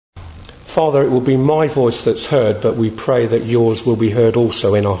Father, it will be my voice that's heard, but we pray that yours will be heard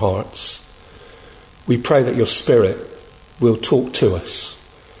also in our hearts. We pray that your Spirit will talk to us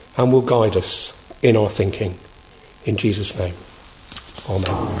and will guide us in our thinking. In Jesus' name.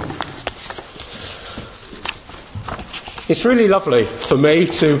 Amen. It's really lovely for me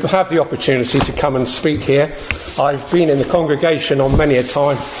to have the opportunity to come and speak here. I've been in the congregation on many a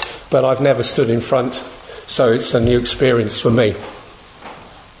time, but I've never stood in front, so it's a new experience for me.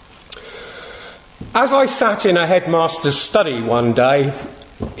 As I sat in a headmaster's study one day,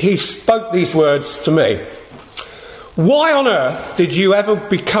 he spoke these words to me. Why on earth did you ever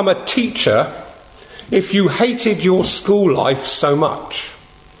become a teacher if you hated your school life so much?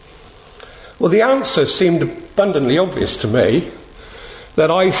 Well, the answer seemed abundantly obvious to me, that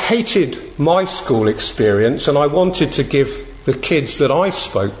I hated my school experience and I wanted to give the kids that I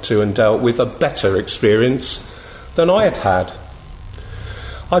spoke to and dealt with a better experience than I had had.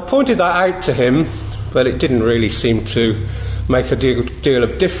 I pointed that out to him, but it didn't really seem to make a deal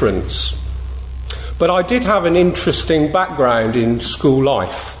of difference. But I did have an interesting background in school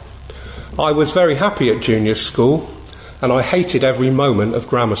life. I was very happy at junior school, and I hated every moment of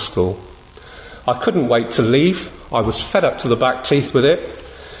grammar school. I couldn't wait to leave. I was fed up to the back teeth with it,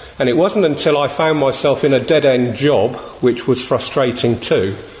 and it wasn't until I found myself in a dead-end job, which was frustrating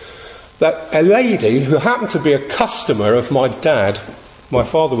too, that a lady who happened to be a customer of my dad, my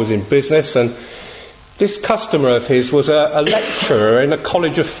father was in business, and this customer of his was a lecturer in a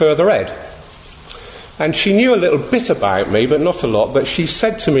college of further ed. And she knew a little bit about me, but not a lot, but she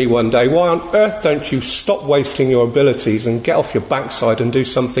said to me one day, why on earth don't you stop wasting your abilities and get off your backside and do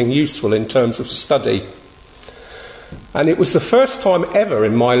something useful in terms of study? And it was the first time ever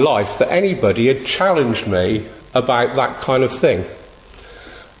in my life that anybody had challenged me about that kind of thing.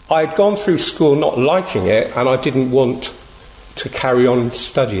 I had gone through school not liking it, and I didn't want to carry on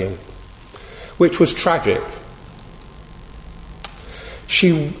studying, which was tragic.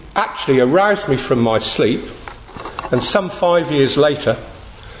 She actually aroused me from my sleep, and some 5 years later,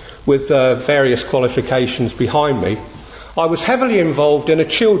 with various qualifications behind me, I was heavily involved in a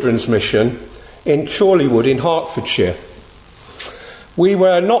children's mission in Chorleywood in Hertfordshire. We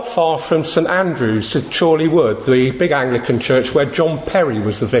were not far from St Andrews at Chorleywood, the big Anglican church where John Perry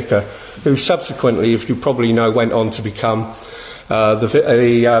was the vicar, who subsequently, if you probably know, went on to become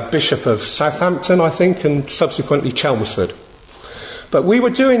the Bishop of Southampton, I think, and subsequently Chelmsford. But we were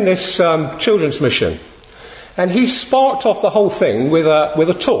doing this children's mission, and he sparked off the whole thing with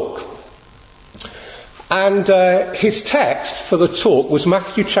a talk. And his text for the talk was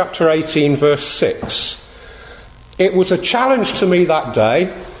Matthew chapter 18, verse 6. It was a challenge to me that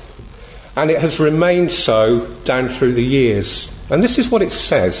day, and it has remained so down through the years. And this is what it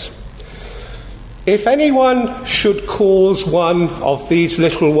says. If anyone should cause one of these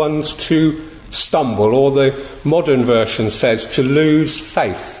little ones to stumble, or the modern version says to lose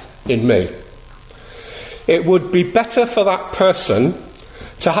faith in me, it would be better for that person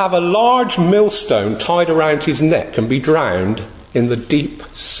to have a large millstone tied around his neck and be drowned in the deep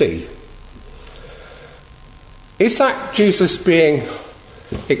sea. Is that Jesus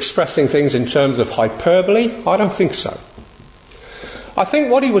expressing things in terms of hyperbole? I don't think so. I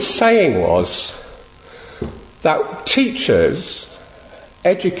think what he was saying was that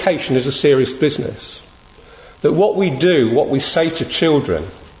education is a serious business. That what we do, what we say to children,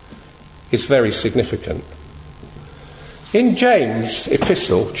 is very significant. In James'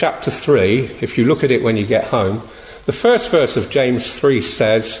 epistle, chapter 3, if you look at it when you get home, the first verse of James 3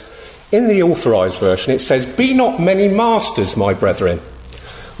 says, in the authorised version, it says, "Be not many masters, my brethren,"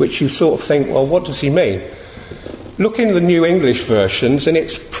 which you sort of think, well, what does he mean? Look in the New English versions, and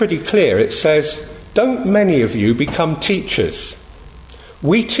it's pretty clear. It says, "Don't many of you become teachers.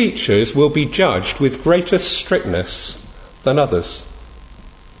 We teachers will be judged with greater strictness than others."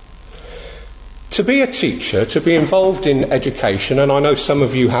 To be a teacher, to be involved in education, and I know some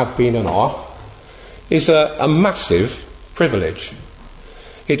of you have been and are, is a massive privilege.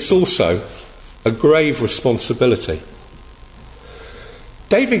 It's also a grave responsibility.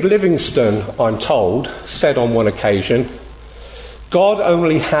 David Livingstone, I'm told, said on one occasion, God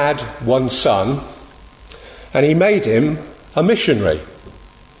only had one son, and he made him a missionary.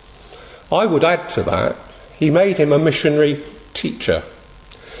 I would add to that, he made him a missionary teacher.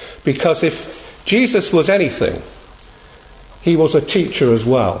 Because if Jesus was anything, he was a teacher as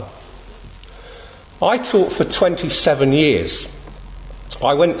well. I taught for 27 years.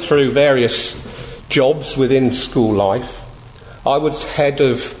 I went through various jobs within school life. I was head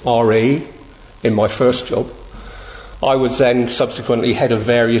of RE in my first job. I was then subsequently head of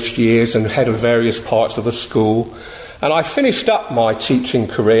various years and head of various parts of the school. And I finished up my teaching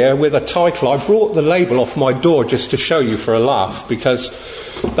career with a title. I brought the label off my door just to show you for a laugh, because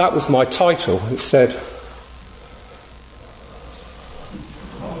that was my title. It said,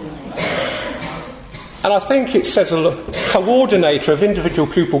 and I think it says Coordinator of Individual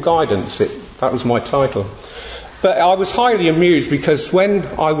Pupil Guidance. That was my title. But I was highly amused because when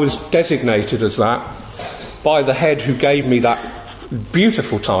I was designated as that by the head who gave me that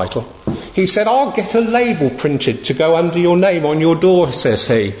beautiful title, he said, "I'll get a label printed to go under your name on your door," says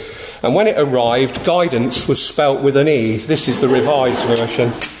he. And when it arrived, guidance was spelt with an E. This is the revised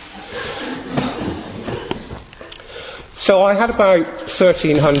version. So I had about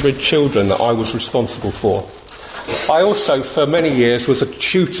 1,300 children that I was responsible for. I also, for many years, was a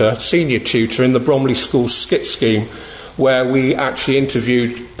tutor, senior tutor in the Bromley School skit scheme, where we actually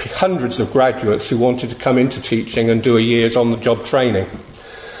interviewed hundreds of graduates who wanted to come into teaching and do a year's on-the-job training.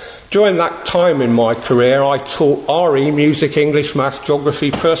 During that time in my career, I taught RE, music, English, maths,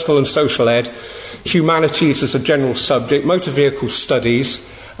 geography, personal and social ed, humanities as a general subject, motor vehicle studies,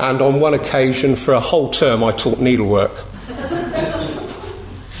 and on one occasion, for a whole term, I taught needlework.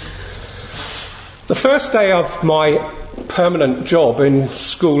 The first day of my permanent job in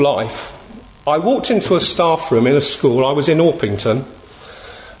school life, I walked into a staff room in a school. I was in Orpington,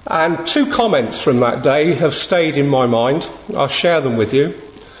 and two comments from that day have stayed in my mind. I'll share them with you.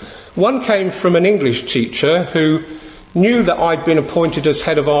 One came from an English teacher who knew that I'd been appointed as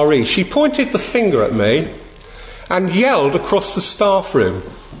head of RE. She pointed the finger at me and yelled across the staff room.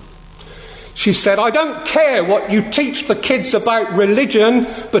 She said, "I don't care what you teach the kids about religion,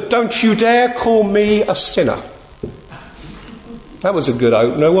 but don't you dare call me a sinner." That was a good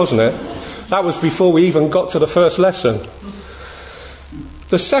opener, wasn't it? That was before we even got to the first lesson.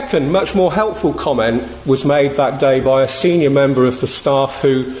 The second, much more helpful comment was made that day by a senior member of the staff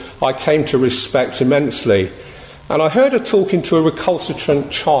who I came to respect immensely. And I heard her talking to a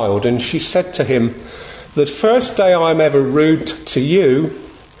recalcitrant child, and she said to him, "The first day I'm ever rude to you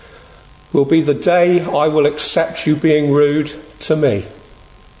will be the day I will accept you being rude to me."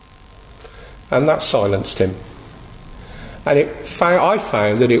 And that silenced him. And I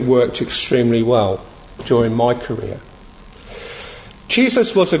found that it worked extremely well during my career.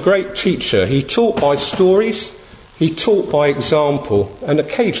 Jesus was a great teacher. He taught by stories, he taught by example, and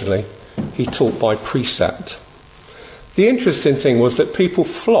occasionally he taught by precept. The interesting thing was that people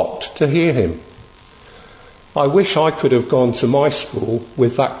flocked to hear him. I wish I could have gone to my school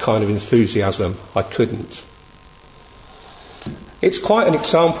with that kind of enthusiasm. I couldn't. It's quite an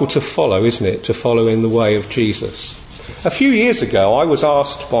example to follow, isn't it? To follow in the way of Jesus. A few years ago, I was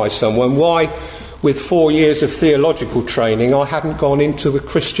asked by someone why, with 4 years of theological training, I hadn't gone into the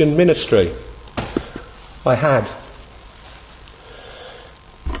Christian ministry. I had.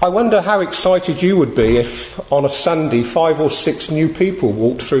 I wonder how excited you would be if on a Sunday 5 or 6 new people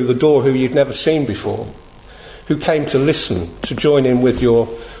walked through the door who you'd never seen before, who came to listen, to join in with your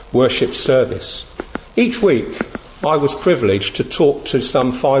worship service. Each week I was privileged to talk to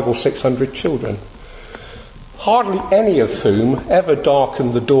some 500 or 600 children, hardly any of whom ever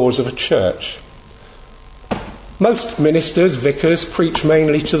darkened the doors of a church. Most ministers, vicars, preach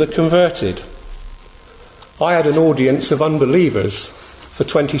mainly to the converted. I had an audience of unbelievers for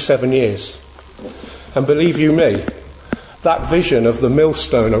 27 years. And believe you me, that vision of the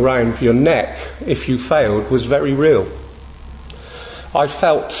millstone around your neck if you failed was very real. I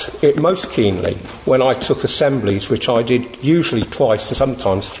felt it most keenly when I took assemblies, which I did usually twice and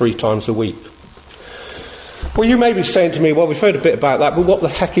sometimes 3 times a week. Well, you may be saying to me, well, we've heard a bit about that, but what the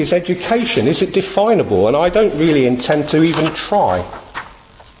heck is education? Is it definable? And I don't really intend to even try.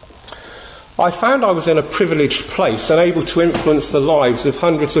 I found I was in a privileged place and able to influence the lives of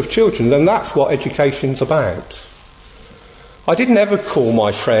hundreds of children, and that's what education's about. I didn't ever call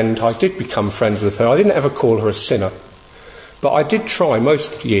my friend, I did become friends with her, I didn't ever call her a sinner. But I did try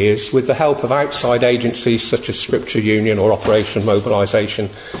most years, with the help of outside agencies such as Scripture Union or Operation Mobilisation,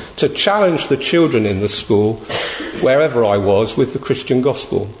 to challenge the children in the school, wherever I was, with the Christian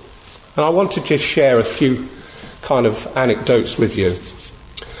gospel. And I want to just share a few kind of anecdotes with you.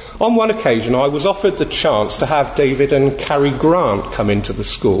 On one occasion, I was offered the chance to have David and Carrie Grant come into the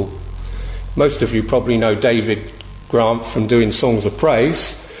school. Most of you probably know David Grant from doing Songs of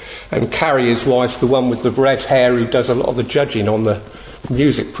Praise, and Carrie, his wife, the one with the red hair who does a lot of the judging on the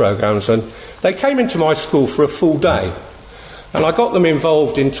music programmes. And they came into my school for a full day. And I got them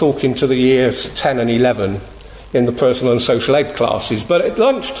involved in talking to the years 10 and 11 in the personal and social ed classes. But at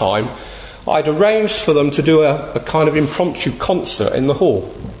lunchtime, I'd arranged for them to do a kind of impromptu concert in the hall.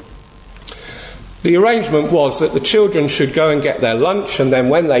 The arrangement was that the children should go and get their lunch, and then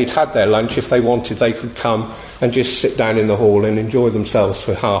when they'd had their lunch, if they wanted, they could come and just sit down in the hall and enjoy themselves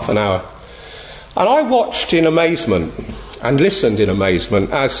for half an hour. And I watched in amazement and listened in amazement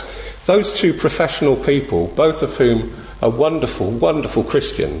as those two professional people, both of whom are wonderful, wonderful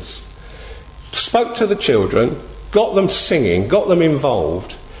Christians, spoke to the children, got them singing, got them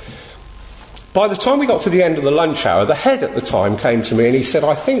involved. By the time we got to the end of the lunch hour, the head at the time came to me and he said,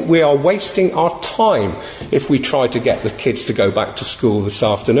 "I think we are wasting our time if we try to get the kids to go back to school this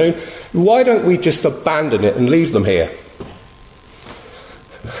afternoon. Why don't we just abandon it and leave them here?"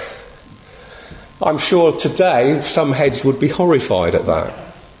 I'm sure today some heads would be horrified at that.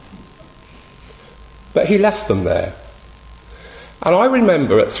 But he left them there. And I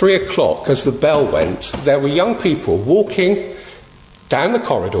remember at 3 o'clock, as the bell went, there were young people walking down the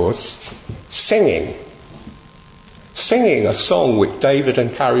corridors, singing a song which David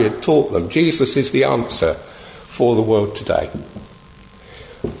and Carrie had taught them. Jesus is the answer for the world today.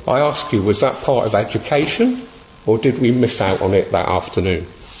 I ask you, was that part of education, or did we miss out on it that afternoon?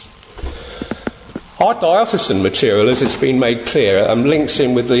 Our diocesan material, as it's been made clear, links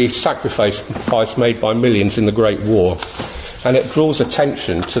in with the sacrifice made by millions in the Great War, and it draws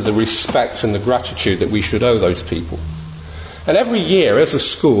attention to the respect and the gratitude that we should owe those people. And every year, as a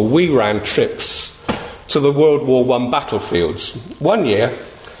school, we ran trips to the World War I battlefields. One year,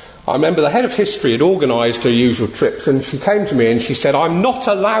 I remember the head of history had organised her usual trips, and she came to me and she said, "I'm not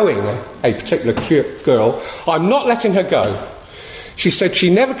allowing a particular girl, I'm not letting her go." She said she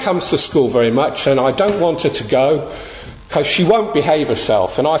never comes to school very much and I don't want her to go because she won't behave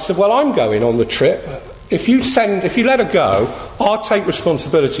herself. And I said, "Well, I'm going on the trip. If you let her go, I'll take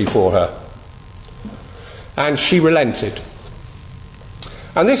responsibility for her." And she relented.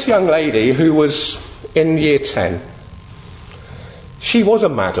 And this young lady, who was in year 10, she was a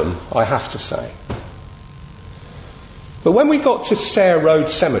madam, I have to say. But when we got to Sayre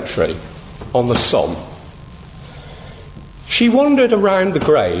Road Cemetery on the Somme, she wandered around the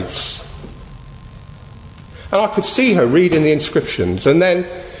graves, and I could see her reading the inscriptions. And then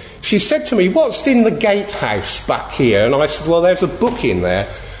she said to me, "What's in the gatehouse back here?" And I said, "Well, there's a book in there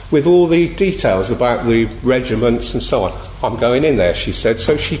with all the details about the regiments and so on." "I'm going in there," she said.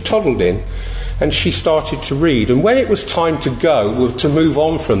 So she toddled in and she started to read. And when it was time to go, to move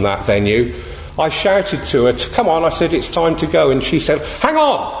on from that venue, I shouted to her to come on. I said, "It's time to go." And she said, hang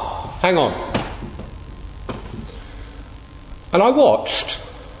on. And I watched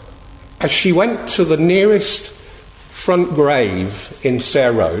as she went to the nearest front grave in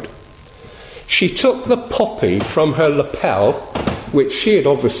Sayre Road. She took the poppy from her lapel, which she had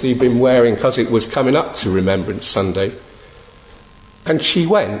obviously been wearing because it was coming up to Remembrance Sunday, and she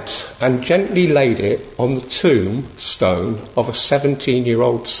went and gently laid it on the tombstone of a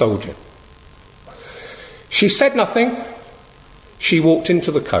 17-year-old soldier. She said nothing. She walked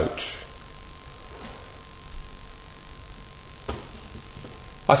into the coach.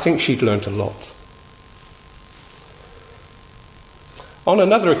 I think she'd learnt a lot. On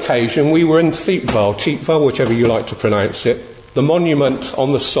another occasion, we were in Thiepval, whichever you like to pronounce it, the monument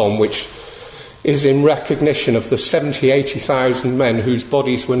on the Somme, which is in recognition of the 80,000 men whose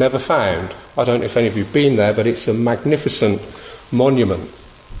bodies were never found. I don't know if any of you have been there, but it's a magnificent monument.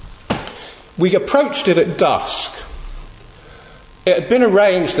 We approached it at dusk. It had been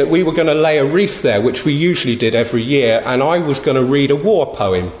arranged that we were going to lay a wreath there, which we usually did every year, and I was going to read a war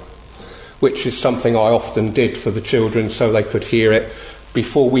poem, which is something I often did for the children so they could hear it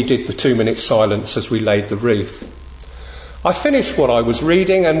before we did the 2-minute silence as we laid the wreath. I finished what I was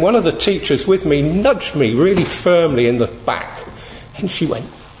reading, and one of the teachers with me nudged me really firmly in the back, and she went,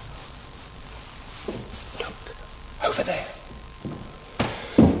 "Look, over there."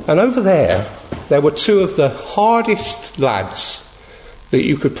 And over there were two of the hardest lads that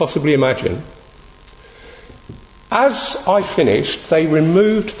you could possibly imagine. As I finished, they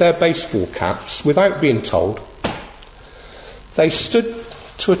removed their baseball caps without being told. They stood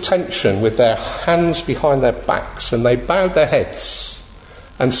to attention with their hands behind their backs, and they bowed their heads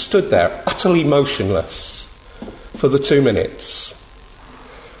and stood there utterly motionless for the 2 minutes.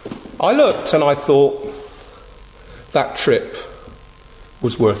 I looked and I thought that trip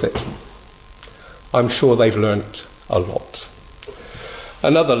was worth it. I'm sure they've learnt a lot.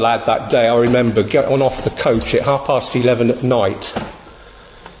 Another lad that day, I remember, getting off the coach at 11:30 at night,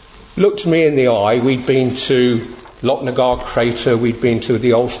 looked me in the eye. We'd been to Lochnagar Crater, we'd been to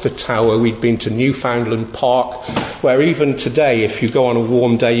the Ulster Tower, we'd been to Newfoundland Park, where even today, if you go on a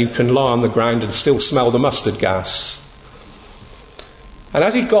warm day, you can lie on the ground and still smell the mustard gas. And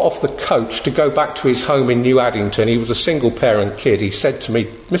as he got off the coach to go back to his home in New Addington, he was a single-parent kid, he said to me,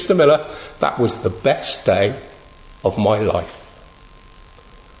 "Mr. Miller, that was the best day of my life."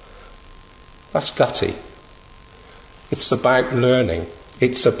 That's gutty. It's about learning.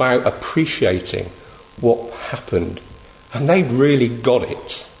 It's about appreciating what happened. And they really got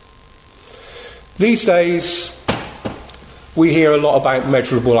it. These days, we hear a lot about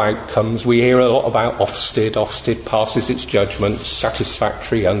measurable outcomes. We hear a lot about Ofsted. Ofsted passes its judgment,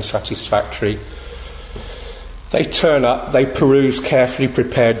 satisfactory, unsatisfactory. They turn up, they peruse carefully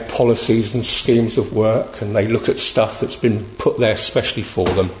prepared policies and schemes of work, and they look at stuff that's been put there specially for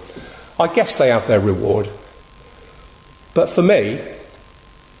them. I guess they have their reward. But for me,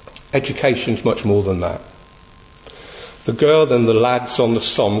 education's much more than that. The girl and the lads on the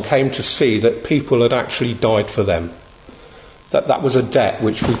Somme came to see that people had actually died for them. That was a debt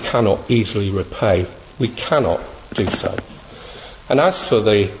which we cannot easily repay. We cannot do so. And as for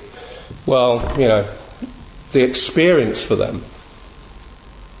the experience for them,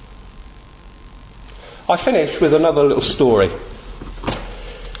 I finish with another little story.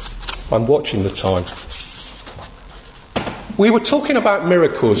 I'm watching the time. We were talking about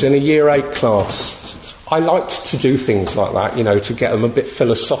miracles in a Year 8 class. I liked to do things like that, to get them a bit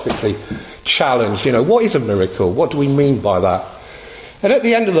philosophically challenged. What is a miracle? What do we mean by that? And at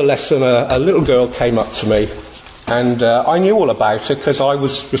the end of the lesson, a little girl came up to me, and I knew all about her because I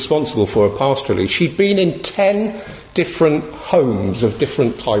was responsible for her pastorally. She'd been in 10 different homes of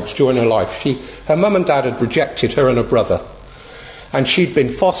different types during her life. Her mum and dad had rejected her and her brother. And she'd been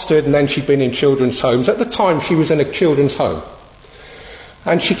fostered, and then she'd been in children's homes. At the time, she was in a children's home.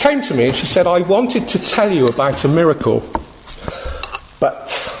 And she came to me and she said, "I wanted to tell you about a miracle,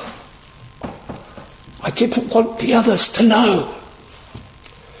 but I didn't want the others to know."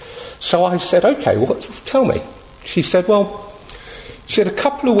 So I said, "OK, tell me." She said, a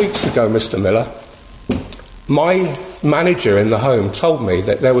couple of weeks ago, Mr. Miller, my manager in the home told me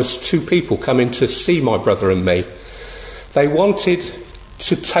that there was 2 people coming to see my brother and me. They wanted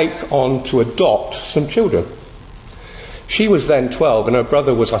to adopt some children. She was then 12 and her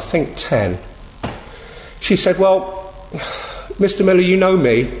brother was, I think, 10. She said, "Well, Mr. Miller, you know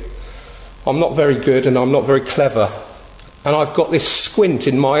me. I'm not very good and I'm not very clever. And I've got this squint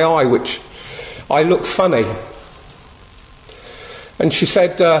in my eye which I look funny." And she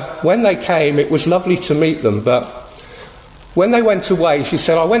said, when they came, it was lovely to meet them, but when they went away, she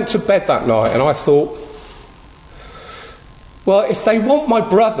said, "I went to bed that night and I thought, well, if they want my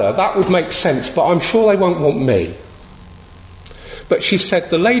brother, that would make sense, but I'm sure they won't want me." But she said,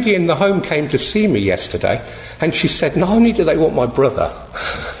 "The lady in the home came to see me yesterday, and she said, not only do they want my brother,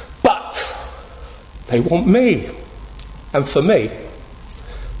 but they want me. And for me,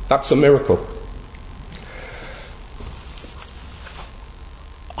 that's a miracle."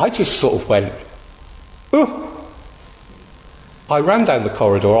 I just sort of went, "Oh." I ran down the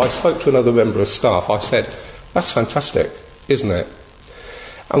corridor, I spoke to another member of staff, I said, "That's fantastic, isn't it?"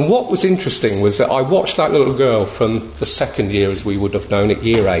 And what was interesting was that I watched that little girl from the second year, as we would have known at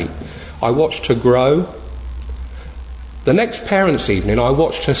Year 8. I watched her grow. The next parents' evening, I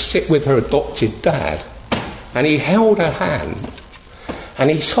watched her sit with her adopted dad, and he held her hand,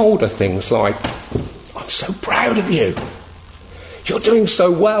 and he told her things like, "I'm so proud of you. You're doing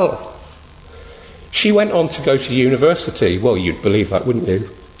so well." She went on to go to university. Well, you'd believe that, wouldn't you?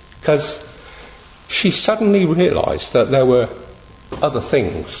 Because she suddenly realised that there were other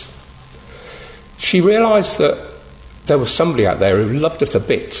things. She realised that there was somebody out there who loved her to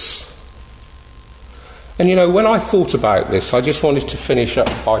bits. And when I thought about this, I just wanted to finish up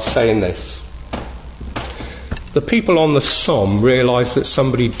by saying this. The people on the Somme realised that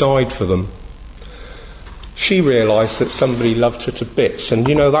somebody died for them. She realised that somebody loved her to bits. And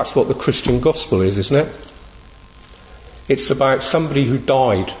that's what the Christian gospel is, isn't it? It's about somebody who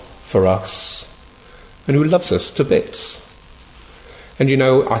died for us and who loves us to bits. And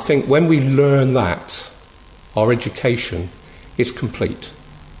I think when we learn that, our education is complete.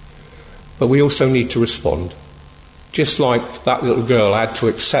 But we also need to respond. Just like that little girl had to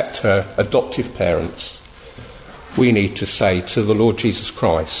accept her adoptive parents, we need to say to the Lord Jesus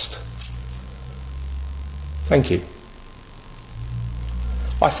Christ, "Thank you."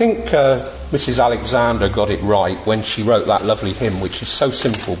 I think Mrs. Alexander got it right when she wrote that lovely hymn, which is so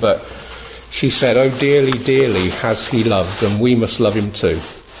simple, but she said, "Oh, dearly, dearly has he loved, and we must love him too,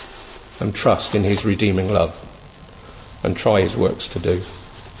 and trust in his redeeming love, and try his works to do."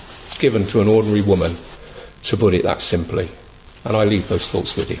 It's given to an ordinary woman, to put it that simply. And I leave those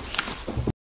thoughts with you.